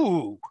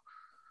 Ooh,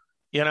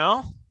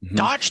 mm-hmm.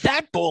 Dodge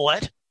that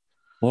bullet.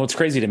 Well, what's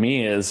crazy to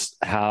me is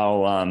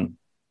how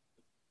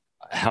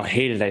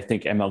hated I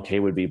think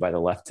MLK would be by the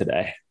left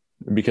today,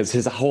 because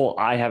his whole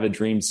 "I have a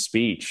dream"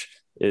 speech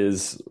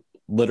is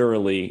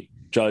literally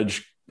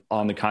judge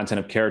on the content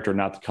of character,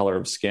 not the color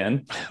of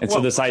skin. And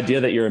so this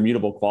idea that your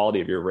immutable quality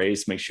of your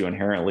race makes you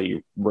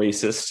inherently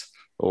racist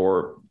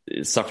or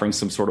suffering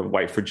some sort of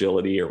white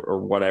fragility or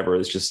whatever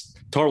is just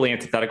totally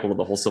antithetical to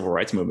the whole civil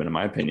rights movement, in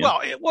my opinion.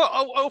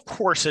 Well, of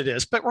course it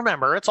is. But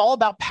remember, it's all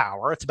about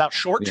power. It's about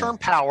short-term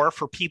power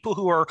for people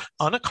who are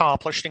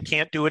unaccomplished and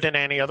can't do it in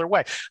any other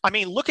way. I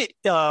mean, look at,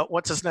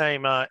 what's his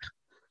name? Abdul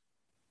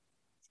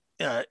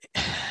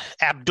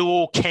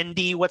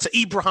Kendi.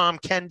 Ibram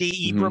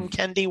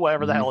Kendi,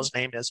 whatever the hell his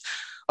name is.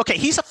 Okay,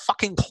 he's a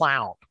fucking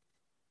clown.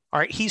 All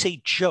right, he's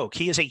a joke.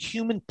 He is a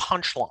human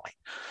punchline.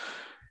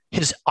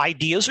 His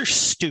ideas are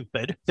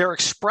stupid. They're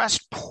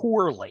expressed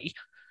poorly.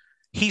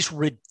 He's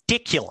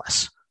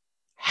ridiculous.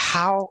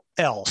 How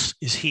else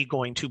is he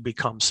going to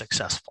become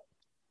successful?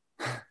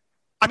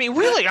 I mean,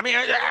 really? I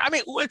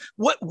mean,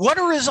 what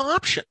are his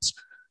options?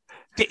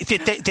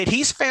 That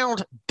he's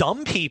found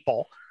dumb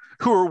people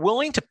who are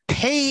willing to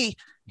pay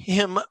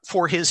him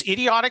for his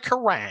idiotic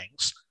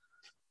harangues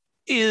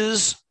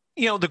is,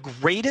 the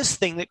greatest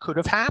thing that could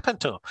have happened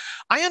to him.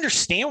 I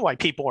understand why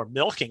people are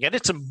milking it.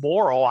 It's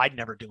immoral. I'd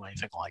never do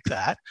anything like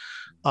that.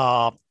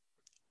 But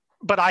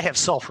I have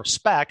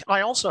self-respect.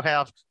 I also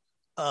have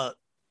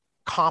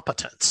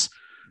competence.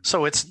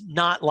 So it's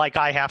not like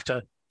I have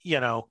to,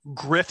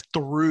 grift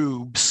the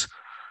rubes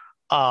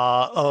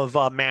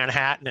of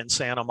Manhattan and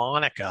Santa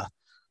Monica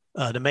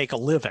to make a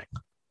living.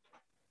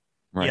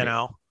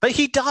 Right. But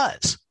he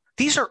does.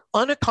 These are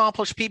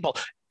unaccomplished people.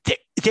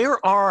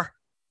 There are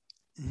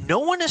no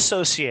one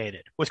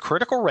associated with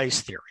critical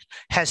race theory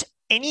has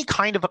any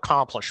kind of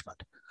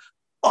accomplishment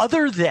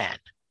other than,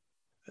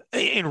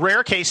 in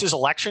rare cases,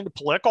 election to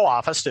political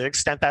office, to the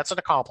extent that's an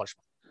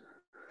accomplishment.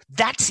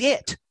 That's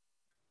it.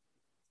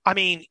 I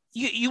mean,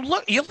 you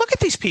look at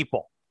these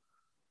people.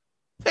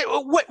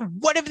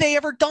 What have they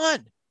ever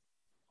done?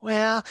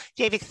 Well,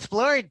 they've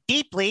explored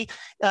deeply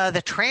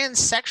the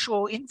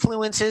transsexual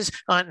influences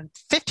on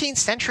 15th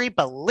century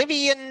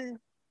Bolivian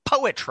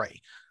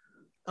poetry.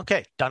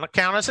 Okay, doesn't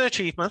count as an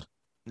achievement,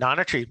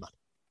 non-achievement,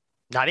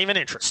 not even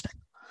interesting.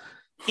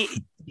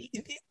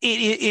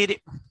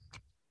 it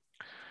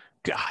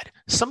God,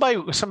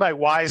 somebody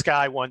wise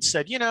guy once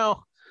said,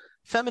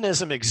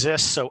 feminism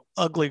exists so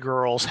ugly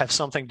girls have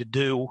something to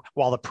do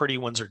while the pretty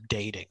ones are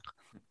dating.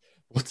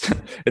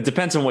 It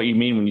depends on what you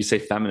mean when you say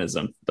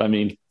feminism. I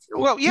mean,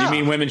 well, yeah, you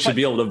mean women should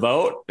be able to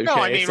vote? Okay, no,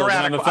 I mean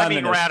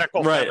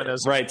radical right,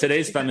 feminism. Right.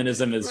 Today's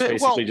feminism is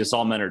basically just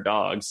all men are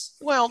dogs.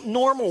 Well,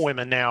 normal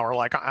women now are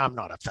like, I'm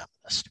not a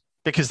feminist,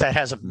 because that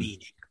has a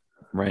meaning.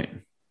 Right.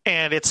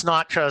 And it's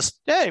not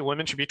just, hey,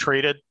 women should be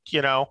treated,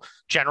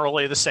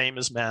 generally the same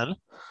as men,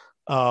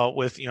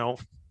 with,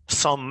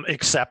 some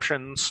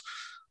exceptions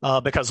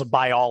because of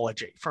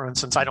biology. For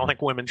instance, I don't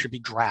think women should be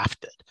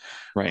drafted.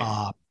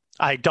 Right.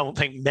 I don't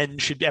think men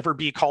should ever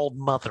be called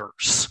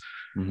mothers.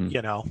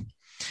 Mm-hmm.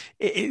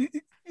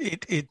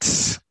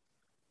 It's.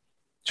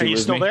 Are you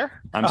still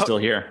there? I'm still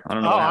here. I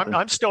don't know.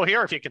 I'm still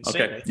here. If you can see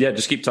me. Yeah,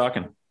 just keep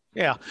talking.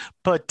 Yeah,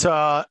 but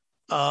I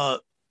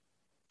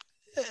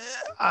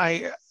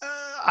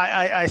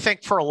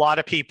think for a lot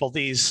of people,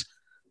 these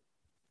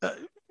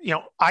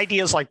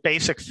ideas like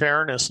basic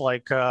fairness,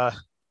 like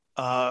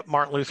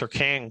Martin Luther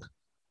King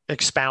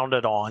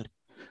expounded on,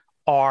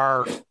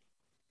 are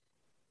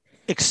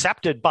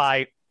accepted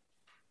by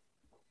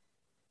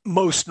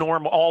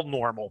all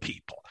normal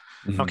people.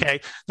 Mm-hmm.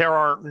 Okay, there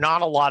are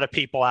not a lot of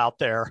people out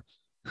there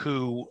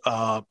who,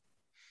 at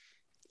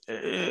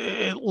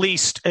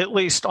least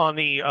on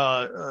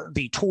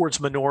the towards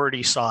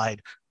minority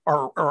side,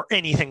 are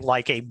anything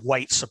like a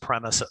white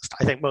supremacist.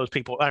 I think most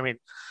people. I mean,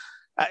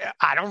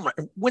 I don't.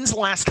 When's the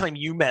last time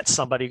you met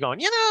somebody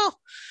going, you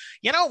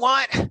know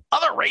what?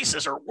 Other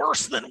races are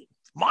worse than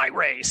my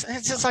race.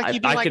 It's just like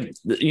you'd be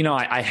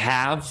I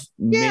have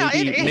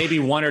maybe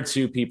one or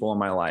two people in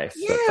my life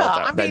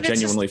that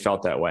genuinely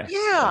felt that way.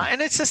 Yeah,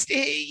 and it's just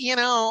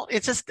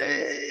it's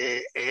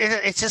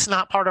just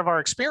not part of our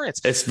experience.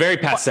 It's very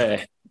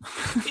passé.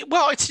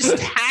 Well, it's just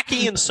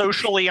tacky and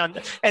socially at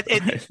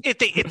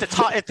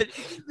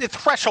the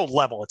threshold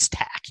level. It's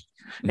tacky.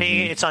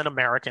 Mm-hmm. It's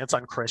un-American. It's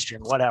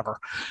un-Christian. Whatever.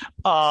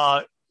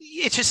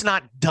 It's just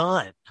not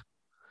done.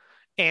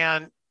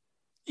 And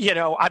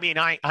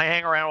I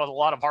hang around with a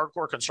lot of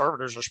hardcore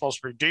conservatives who are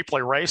supposed to be deeply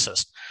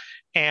racist.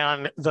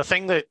 And the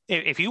thing that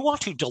if you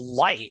want to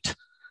delight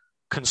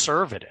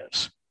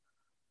conservatives,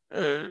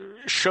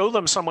 show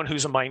them someone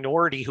who's a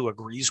minority who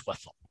agrees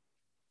with them.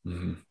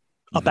 Mm-hmm.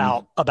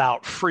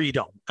 About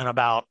freedom and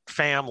about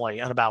family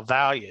and about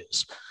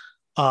values.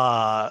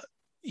 They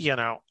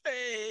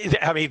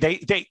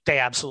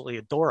absolutely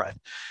adore it.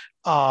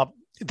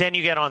 Then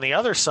you get on the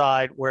other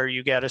side where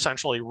you get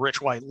essentially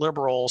rich white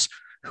liberals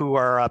who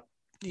are,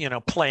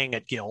 playing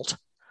at guilt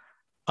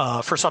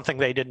for something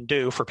they didn't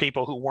do, for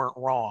people who weren't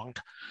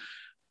wronged,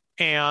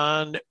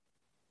 and,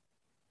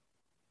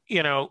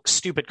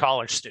 stupid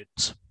college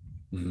students,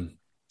 mm-hmm.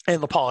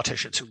 and the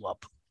politicians who love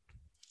them.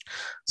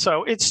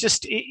 So it's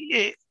just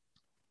the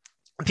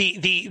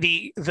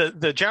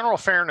general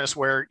fairness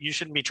where you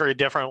shouldn't be treated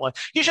differently.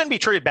 You shouldn't be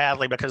treated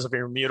badly because of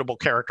your immutable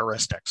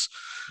characteristics.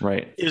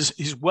 Right.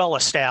 Is well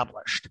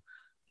established.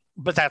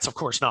 But that's, of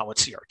course, not what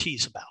CRT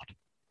is about.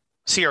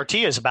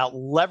 CRT is about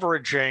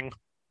leveraging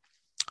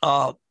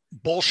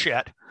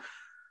bullshit,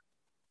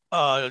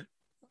 racist,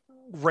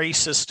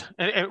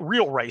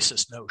 real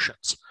racist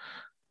notions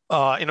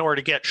in order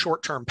to get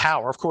short-term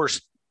power. Of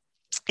course,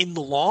 in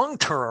the long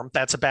term,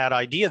 that's a bad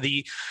idea.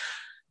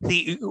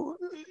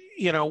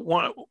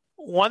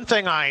 One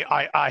thing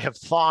I have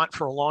thought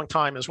for a long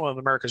time is one of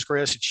America's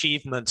greatest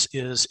achievements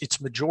is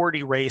its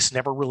majority race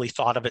never really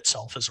thought of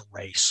itself as a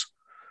race.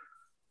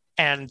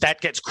 And that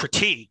gets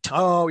critiqued.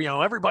 Oh,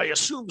 everybody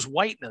assumes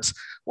whiteness.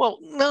 Well,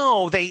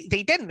 no, they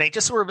didn't. They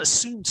just sort of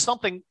assumed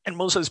something. And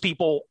most of those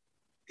people,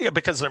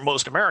 because they're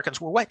most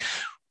Americans, were white.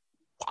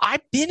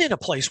 I've been in a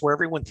place where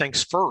everyone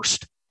thinks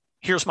first,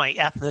 here's my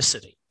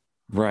ethnicity.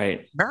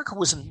 Right. America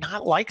was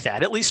not like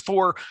that, at least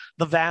for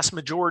the vast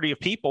majority of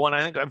people. And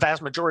I think a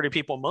vast majority of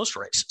people in most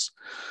races.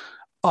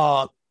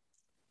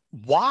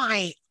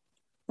 Why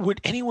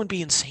would anyone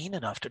be insane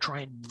enough to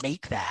try and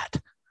make that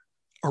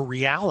a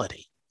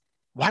reality?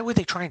 Why would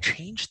they try and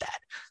change that?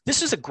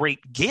 This is a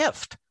great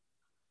gift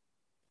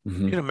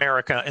mm-hmm. in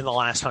America in the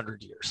last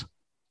 100 years.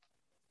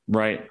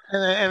 Right.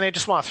 And they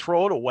just want to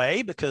throw it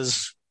away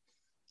because,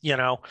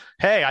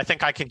 hey, I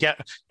think I can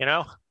get,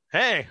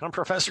 hey, I'm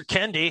Professor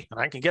Kendi and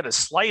I can get a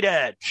slight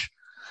edge.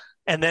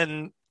 And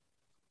then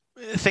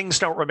things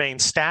don't remain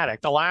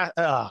static. So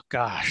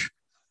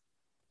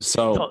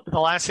the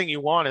last thing you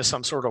want is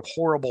some sort of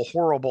horrible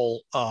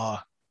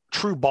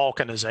true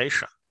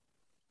balkanization.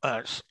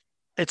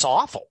 It's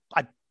awful.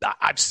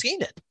 I've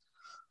seen it.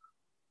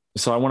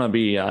 So I want to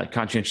be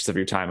conscientious of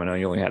your time. I know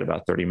you only had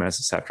about 30 minutes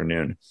this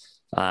afternoon.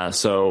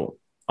 So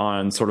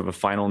on sort of a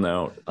final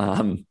note,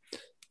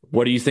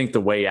 what do you think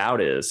the way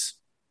out is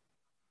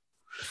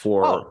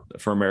for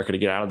America to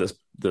get out of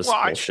this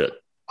bullshit?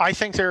 I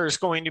think there's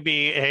going to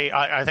be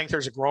I think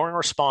there's a growing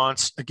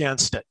response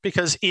against it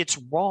because it's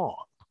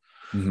wrong.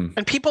 Mm-hmm.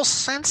 And people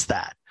sense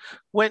that.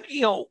 When,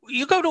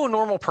 you go to a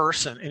normal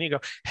person and you go,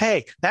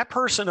 hey, that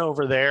person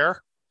over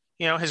there,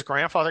 his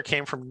grandfather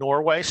came from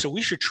Norway, so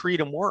we should treat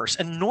him worse.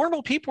 And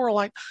normal people are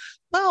like,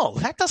 no,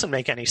 that doesn't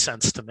make any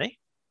sense to me.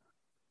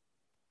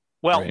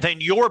 Well, Right.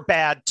 then you're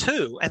bad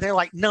too. And they're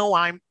like, no,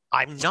 I'm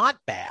not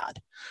bad.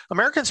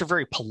 Americans are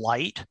very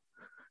polite,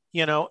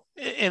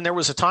 and there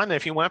was a time that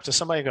if you went up to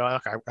somebody and go,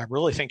 okay, I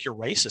really think you're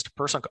racist, a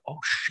person would go, oh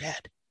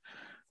shit.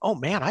 Oh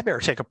man, I better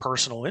take a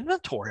personal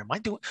inventory. Am I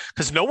doing?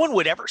 Because no one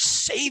would ever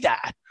say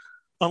that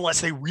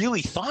unless they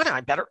really thought I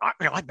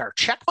better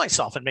check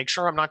myself and make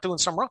sure I'm not doing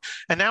something wrong.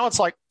 And now it's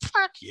like,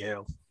 fuck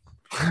you.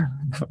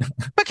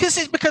 because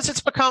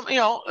it's become,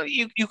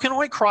 you can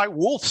only cry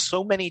wolf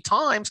so many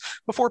times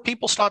before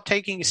people stop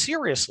taking you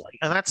seriously.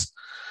 And that's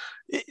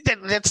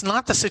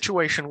not the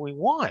situation we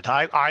want.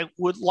 I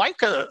would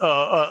like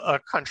a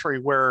country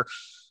where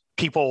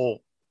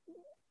people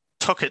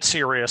took it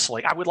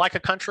seriously. I would like a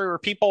country where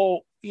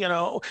people,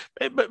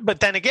 but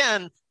then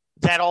again,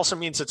 that also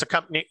means it's a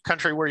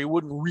country where you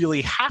wouldn't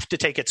really have to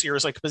take it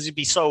seriously because it'd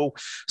be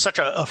such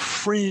a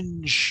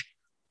fringe,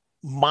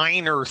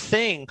 minor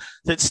thing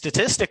that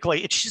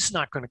statistically it's just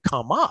not going to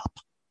come up.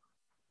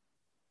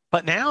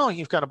 But now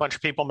you've got a bunch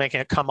of people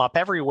making it come up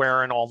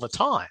everywhere and all the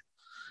time.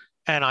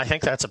 And I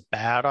think that's a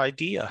bad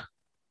idea.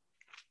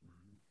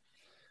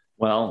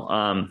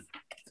 Well,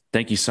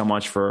 thank you so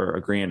much for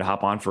agreeing to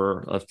hop on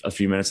for a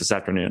few minutes this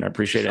afternoon. I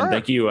appreciate it. And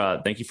thank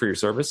you for your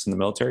service in the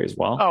military as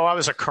well. Oh, I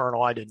was a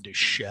colonel. I didn't do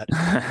shit.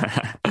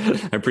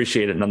 I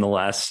appreciate it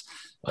nonetheless.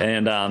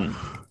 And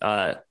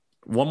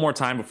one more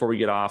time before we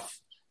get off,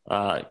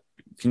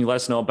 can you let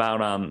us know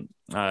about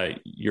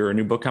your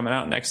new book coming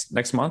out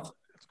next month?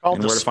 It's called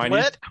and The where to find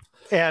you? Split,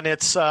 and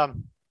it's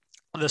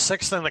the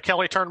sixth in the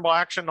Kelly Turnbull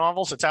action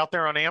novels. It's out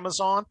there on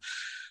Amazon.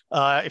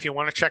 If you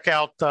want to check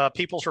out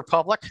People's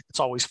Republic, it's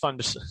always fun.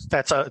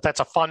 That's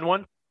a fun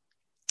one.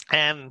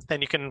 And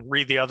then you can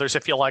read the others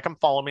if you like them.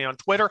 Follow me on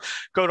Twitter.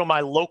 Go to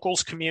my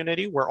locals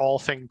community where all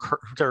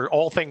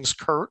things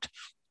Kurt.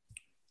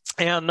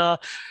 And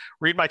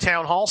read my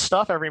town hall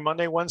stuff every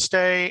Monday,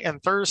 Wednesday,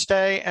 and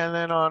Thursday. And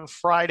then on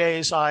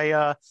Fridays,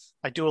 I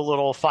do a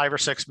little 5 or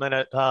 6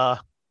 minute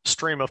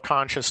stream of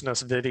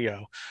consciousness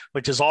video,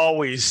 which is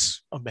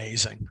always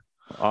amazing.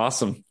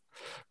 Awesome.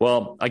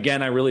 Well,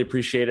 again, I really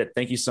appreciate it.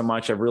 Thank you so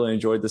much. I've really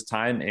enjoyed this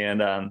time,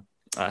 and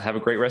have a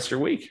great rest of your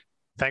week.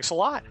 Thanks a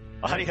lot.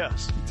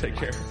 Adios. Take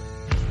care.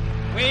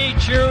 We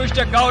choose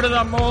to go to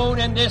the moon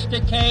in this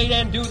decade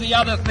and do the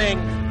other thing,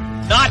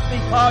 not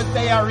because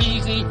they are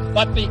easy,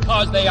 but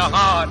because they are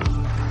hard.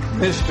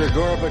 Mr.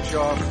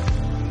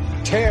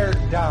 Gorbachev, tear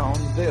down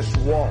this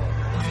wall.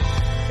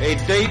 A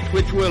date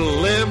which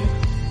will live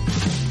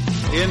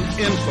in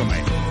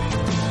infamy.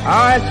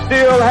 I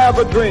still have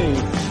a dream.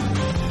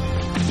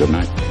 Good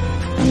night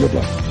and good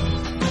luck.